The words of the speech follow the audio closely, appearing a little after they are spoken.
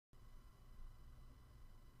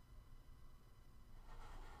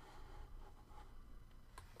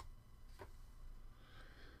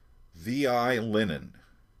V.I. Lenin.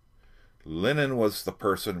 Lenin was the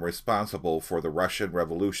person responsible for the Russian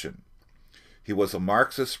Revolution. He was a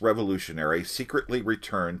Marxist revolutionary secretly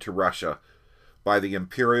returned to Russia by the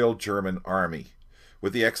Imperial German Army,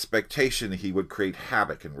 with the expectation he would create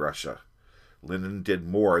havoc in Russia. Lenin did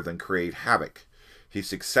more than create havoc. He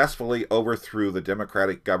successfully overthrew the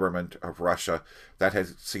democratic government of Russia that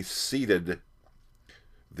had succeeded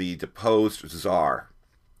the deposed Tsar.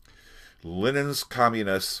 Lenin's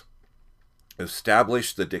communists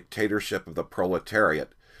established the dictatorship of the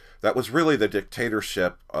proletariat that was really the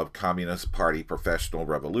dictatorship of Communist Party professional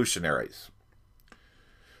revolutionaries.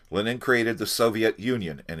 Lenin created the Soviet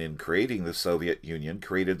Union, and in creating the Soviet Union,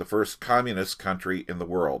 created the first communist country in the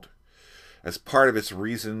world. As part of its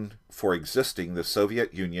reason for existing, the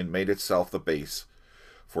Soviet Union made itself the base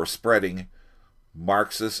for spreading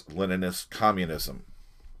Marxist-Leninist communism.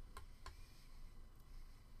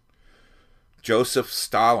 Joseph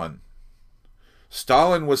Stalin.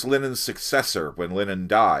 Stalin was Lenin's successor when Lenin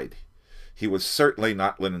died. He was certainly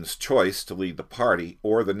not Lenin's choice to lead the party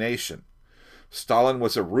or the nation. Stalin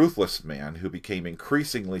was a ruthless man who became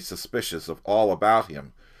increasingly suspicious of all about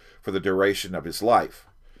him for the duration of his life.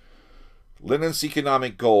 Lenin's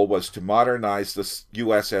economic goal was to modernize the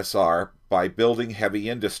USSR by building heavy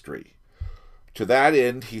industry. To that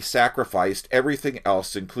end, he sacrificed everything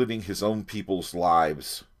else, including his own people's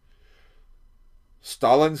lives.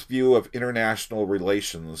 Stalin's view of international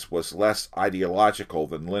relations was less ideological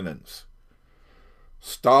than Lenin's.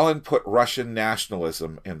 Stalin put Russian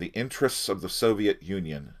nationalism and the interests of the Soviet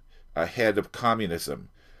Union ahead of communism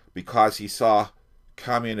because he saw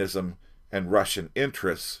communism and Russian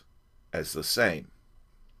interests as the same.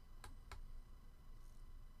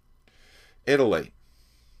 Italy.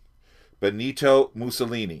 Benito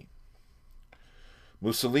Mussolini.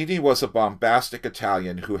 Mussolini was a bombastic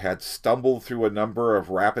Italian who had stumbled through a number of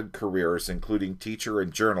rapid careers, including teacher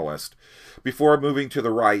and journalist, before moving to the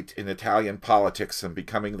right in Italian politics and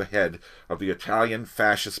becoming the head of the Italian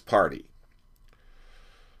Fascist Party.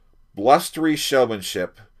 Blustery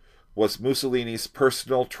showmanship was Mussolini's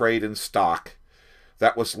personal trade in stock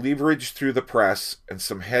that was leveraged through the press and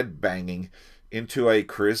some head-banging into a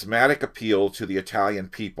charismatic appeal to the Italian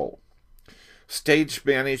people.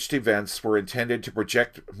 Stage-managed events were intended to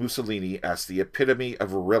project Mussolini as the epitome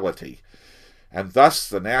of virility, and thus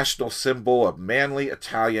the national symbol of manly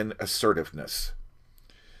Italian assertiveness.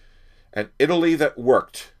 An Italy that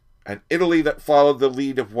worked, an Italy that followed the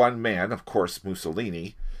lead of one man, of course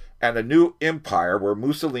Mussolini, and a new empire were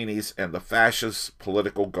Mussolini's and the fascists'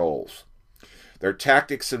 political goals. Their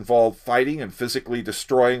tactics involved fighting and physically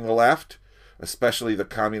destroying the left, especially the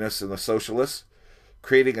communists and the socialists,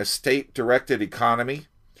 creating a state-directed economy,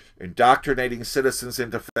 indoctrinating citizens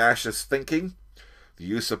into fascist thinking, the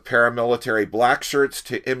use of paramilitary black shirts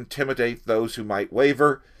to intimidate those who might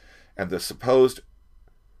waver, and the supposed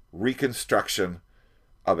reconstruction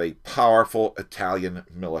of a powerful Italian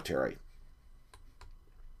military.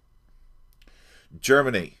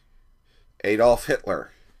 Germany. Adolf Hitler.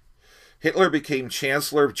 Hitler became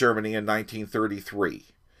Chancellor of Germany in 1933.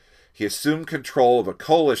 He assumed control of a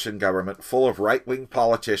coalition government full of right-wing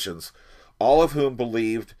politicians, all of whom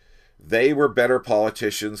believed they were better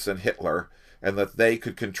politicians than Hitler and that they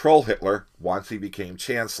could control Hitler once he became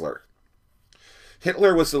Chancellor.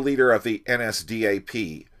 Hitler was the leader of the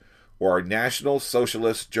NSDAP, or National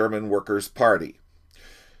Socialist German Workers' Party.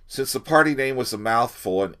 Since the party name was a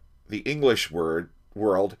mouthful in the English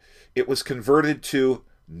world, it was converted to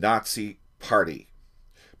Nazi Party.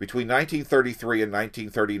 Between 1933 and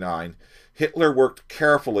 1939, Hitler worked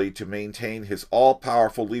carefully to maintain his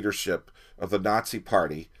all-powerful leadership of the Nazi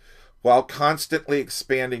Party, while constantly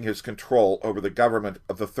expanding his control over the government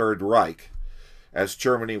of the Third Reich, as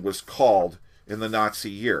Germany was called in the Nazi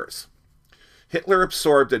years. Hitler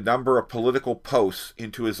absorbed a number of political posts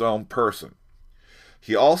into his own person.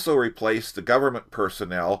 He also replaced the government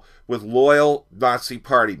personnel with loyal Nazi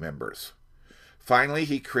Party members. Finally,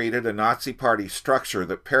 he created a Nazi Party structure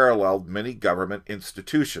that paralleled many government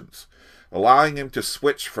institutions, allowing him to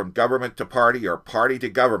switch from government to party or party to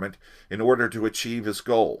government in order to achieve his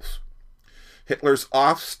goals. Hitler's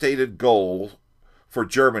oft-stated goals for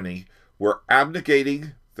Germany were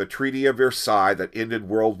abnegating the Treaty of Versailles that ended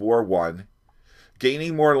World War I,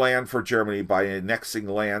 gaining more land for Germany by annexing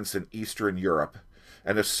lands in Eastern Europe,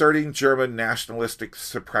 and asserting German nationalistic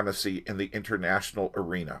supremacy in the international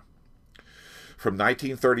arena. From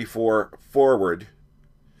 1934 forward,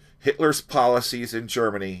 Hitler's policies in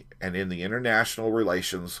Germany and in the international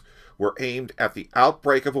relations were aimed at the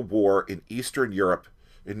outbreak of a war in Eastern Europe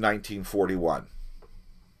in 1941.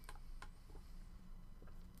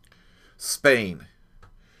 Spain.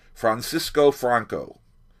 Francisco Franco.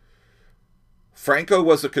 Franco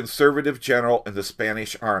was a conservative general in the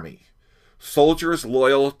Spanish army. Soldiers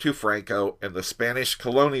loyal to Franco and the Spanish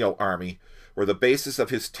colonial army were the basis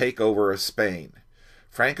of his takeover of Spain.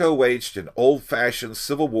 Franco waged an old-fashioned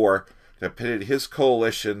civil war that pitted his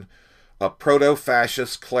coalition of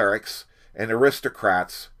proto-fascist clerics and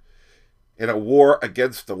aristocrats in a war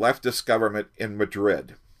against the leftist government in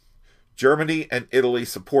Madrid. Germany and Italy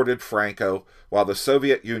supported Franco, while the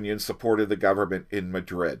Soviet Union supported the government in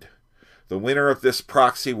Madrid. The winner of this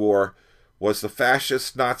proxy war was the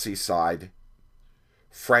fascist Nazi side.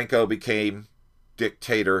 Franco became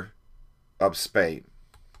dictator of Spain.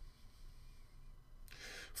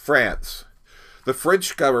 France. The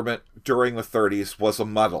French government during the 30s was a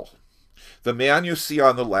muddle. The man you see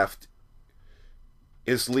on the left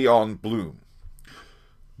is Leon Blum.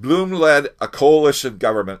 Blum led a coalition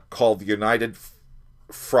government called the United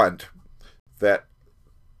Front that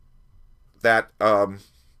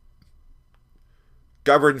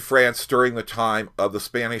governed France during the time of the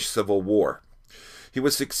Spanish Civil War. He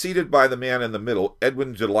was succeeded by the man in the middle,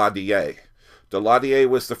 Edwin Daladier. Daladier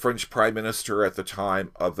was the French prime minister at the time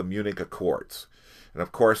of the Munich Accords. And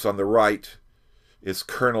of course, on the right is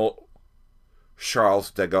Colonel Charles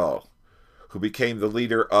de Gaulle, who became the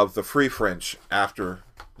leader of the Free French after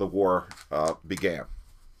the war began.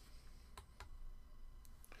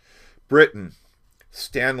 Britain.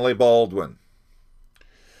 Stanley Baldwin.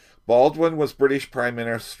 Baldwin was British Prime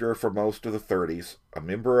Minister for most of the 30s, a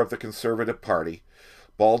member of the Conservative Party.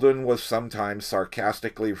 Baldwin was sometimes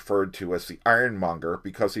sarcastically referred to as the ironmonger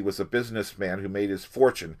because he was a businessman who made his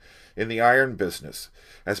fortune in the iron business.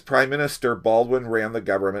 As Prime Minister, Baldwin ran the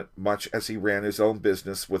government much as he ran his own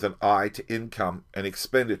business with an eye to income and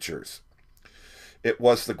expenditures. It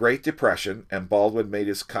was the Great Depression, and Baldwin made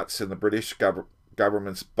his cuts in the British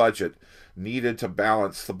government's budget needed to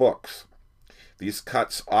balance the books. These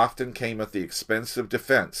cuts often came at the expense of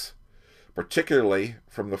defense, particularly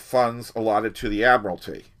from the funds allotted to the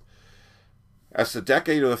Admiralty. As the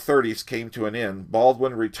decade of the 30s came to an end,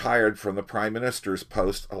 Baldwin retired from the Prime Minister's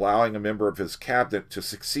post, allowing a member of his cabinet to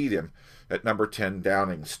succeed him at number 10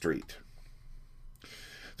 Downing Street.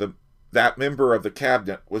 That member of the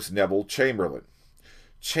cabinet was Neville Chamberlain.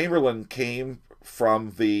 Chamberlain came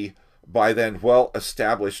from the, by then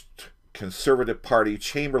well-established Conservative Party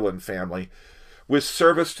Chamberlain family, with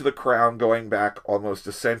service to the crown going back almost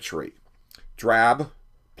a century. Drab,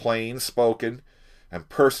 plain-spoken, and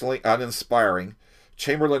personally uninspiring,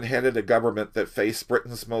 Chamberlain headed a government that faced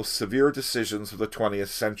Britain's most severe decisions of the 20th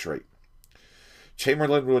century.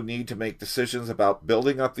 Chamberlain would need to make decisions about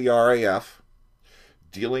building up the RAF,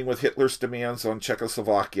 dealing with Hitler's demands on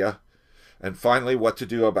Czechoslovakia, and finally what to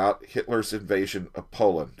do about Hitler's invasion of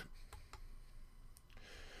Poland.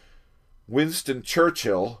 Winston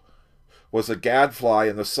Churchill was a gadfly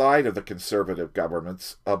in the side of the conservative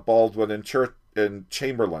governments of Baldwin and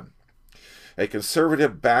Chamberlain. A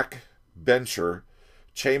conservative backbencher,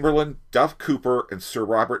 Chamberlain, Duff Cooper, and Sir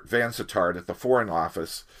Robert Vansittart at the Foreign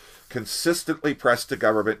Office consistently pressed the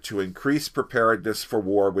government to increase preparedness for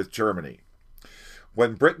war with Germany.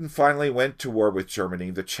 When Britain finally went to war with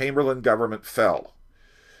Germany, the Chamberlain government fell.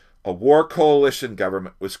 A war coalition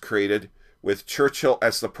government was created with Churchill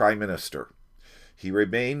as the Prime Minister. He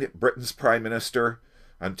remained Britain's Prime Minister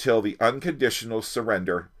until the unconditional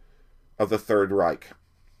surrender of the Third Reich.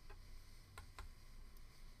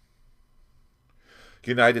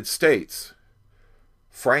 United States.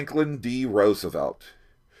 Franklin D. Roosevelt.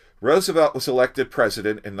 Roosevelt was elected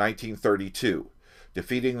president in 1932,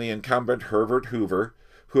 defeating the incumbent Herbert Hoover,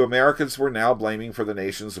 who Americans were now blaming for the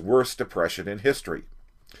nation's worst depression in history.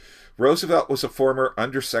 Roosevelt was a former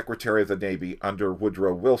Undersecretary of the Navy under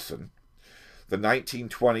Woodrow Wilson, the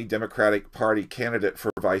 1920 Democratic Party candidate for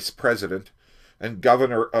vice president, and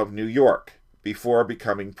governor of New York before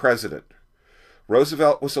becoming president.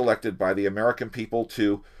 Roosevelt was elected by the American people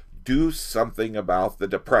to do something about the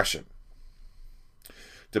Depression.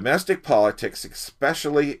 Domestic politics,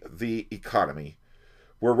 especially the economy,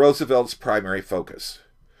 were Roosevelt's primary focus.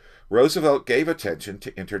 Roosevelt gave attention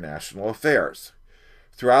to international affairs.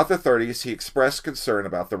 Throughout the 30s, he expressed concern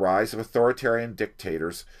about the rise of authoritarian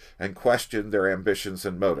dictators and questioned their ambitions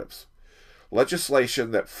and motives.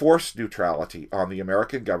 Legislation that forced neutrality on the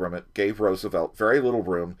American government gave Roosevelt very little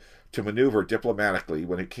room to maneuver diplomatically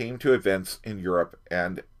when it came to events in Europe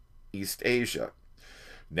and East Asia.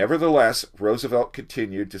 Nevertheless, Roosevelt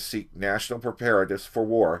continued to seek national preparedness for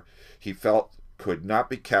war he felt could not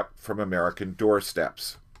be kept from American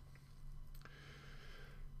doorsteps.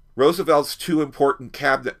 Roosevelt's two important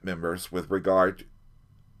cabinet members with regard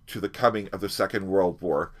to the coming of the Second World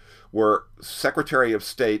War were Secretary of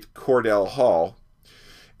State Cordell Hull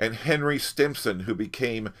and Henry Stimson, who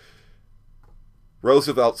became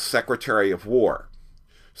Roosevelt's Secretary of War.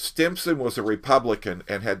 Stimson was a Republican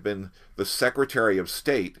and had been the Secretary of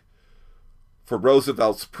State for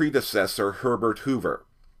Roosevelt's predecessor, Herbert Hoover.